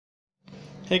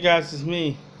Hey guys, it's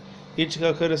me,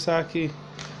 Ichiko Kurosaki.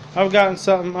 I've gotten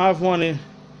something I've wanted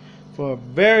for a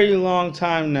very long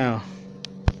time now.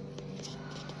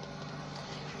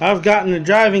 I've gotten a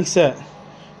driving set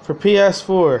for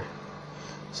PS4.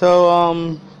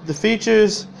 So the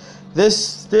features, this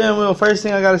steering wheel, first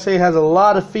thing I gotta say, has a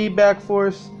lot of feedback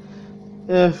force,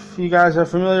 if you guys are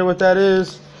familiar with what that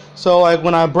is. So like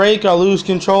when I brake, I lose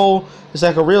control. It's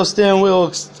like a real steering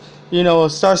wheel. You know, it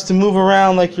starts to move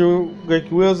around like your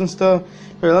wheels and stuff.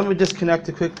 Here, let me disconnect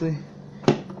it quickly.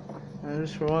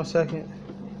 Just for 1 second.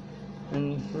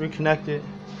 And reconnect it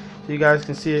so you guys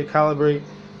can see it calibrate.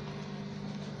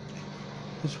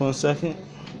 Just 1 second.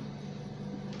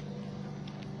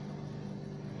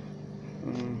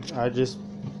 I just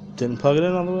didn't plug it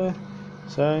in all the way.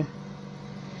 Sorry.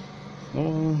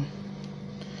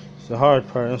 It's the hard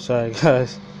part. I'm sorry,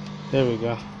 guys. There we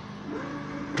go.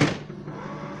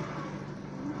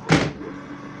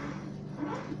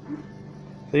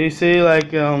 So you see,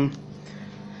 like,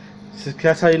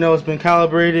 that's how you know it's been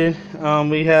calibrated.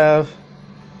 We have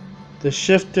the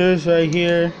shifters right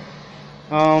here.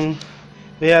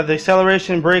 We have the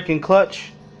acceleration, brake, and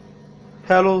clutch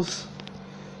pedals.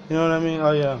 You know what I mean?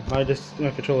 Oh yeah, my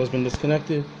controller has been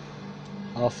disconnected.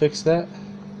 I'll fix that.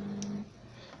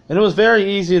 And it was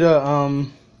very easy to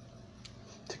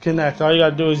connect. All you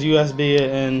gotta do is USB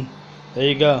it, and there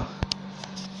you go.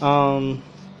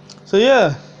 So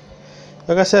yeah.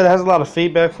 Like I said, it has a lot of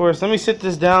feedback for us. Let me sit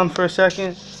this down for a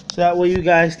second so that way you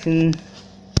guys can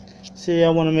see. I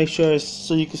want to make sure it's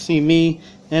so you can see me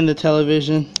and the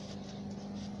television.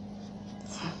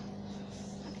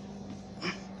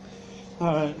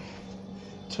 Alright,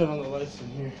 turn on the lights in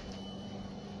here.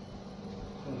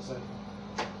 1 second.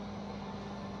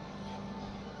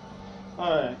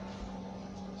 Alright,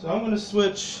 so I'm going to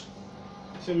switch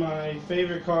to my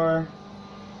favorite car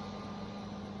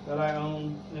that I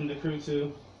own in the Crew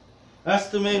 2. That's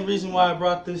the main reason why I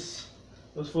brought this,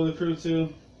 was for the Crew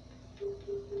 2.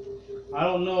 I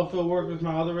don't know if it'll work with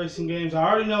my other racing games. I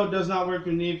already know it does not work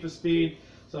with Need for Speed.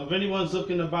 So if anyone's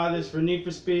looking to buy this for Need for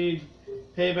Speed,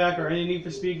 Payback, or any Need for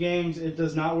Speed games, it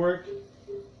does not work.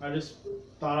 I just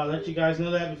thought I'd let you guys know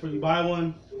that before you buy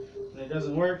one and it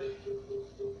doesn't work.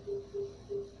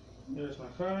 There's my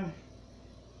car.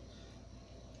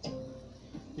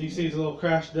 You see it's a little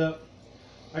crashed up.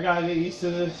 I gotta get used to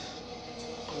this.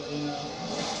 But, you know,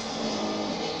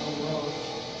 overall,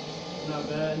 it's not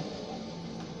bad.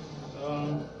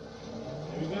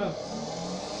 Here we go.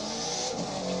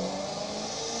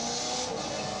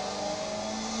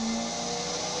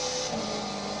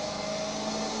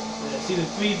 Yeah, see the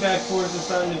feedback force is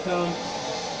starting to come.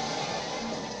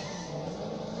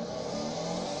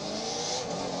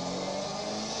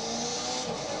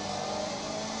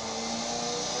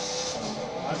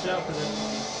 Watch out for this one.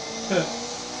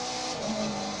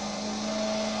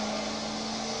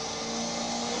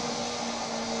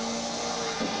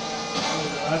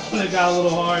 That's when it got a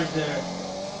little hard there.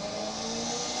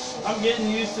 I'm getting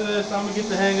used to this. I'm gonna get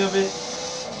the hang of it.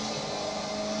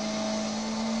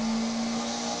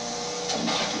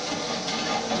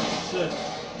 Shit.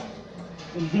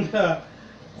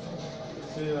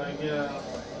 See, like, yeah.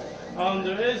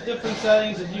 There is different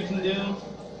settings that you can do.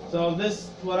 So this,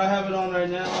 what I have it on right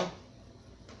now,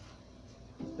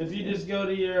 if you just go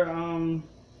to your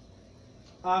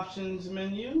options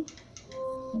menu,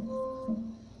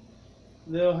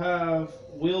 they'll have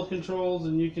wheel controls,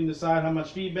 and you can decide how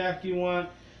much feedback you want,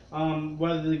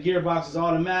 whether the gearbox is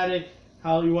automatic,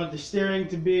 how you want the steering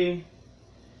to be,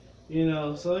 you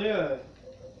know. So yeah,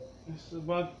 it's a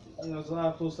bunch, you know, there's a lot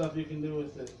of cool stuff you can do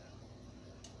with it.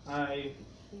 I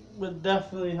would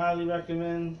definitely highly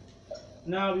recommend.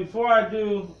 Now, before I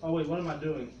do, oh wait, what am I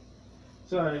doing?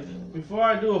 Sorry, before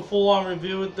I do a full-on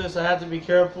review with this, I have to be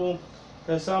careful,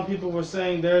 because some people were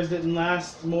saying theirs didn't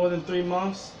last more than 3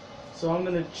 months. So I'm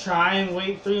going to try and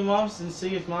wait 3 months and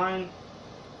see if mine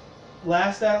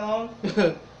lasts that long.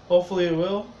 Hopefully it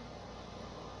will.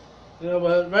 You know,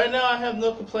 but right now I have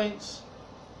no complaints.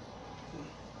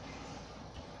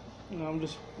 You know, I'm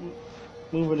just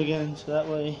moving it again so that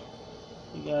way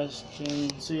you guys can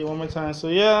see it one more time. So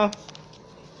yeah.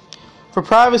 For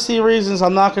privacy reasons,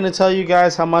 I'm not going to tell you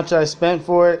guys how much I spent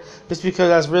for it, just because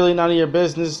that's really none of your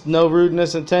business. No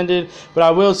rudeness intended. But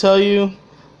I will tell you,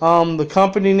 the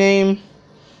company name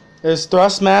is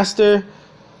Thrustmaster.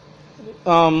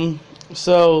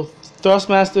 So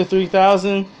Thrustmaster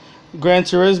 300 Gran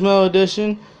Turismo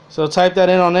Edition. So type that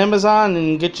in on Amazon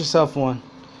and get yourself one.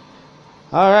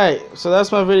 Alright, so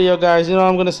that's my video, guys. You know what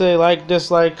I'm going to say: like,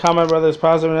 dislike, comment whether it's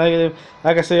positive or negative.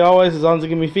 Like I say always, as long as you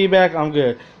give me feedback, I'm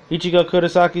good. Ichiko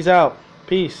Kurosaki's out.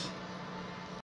 Peace.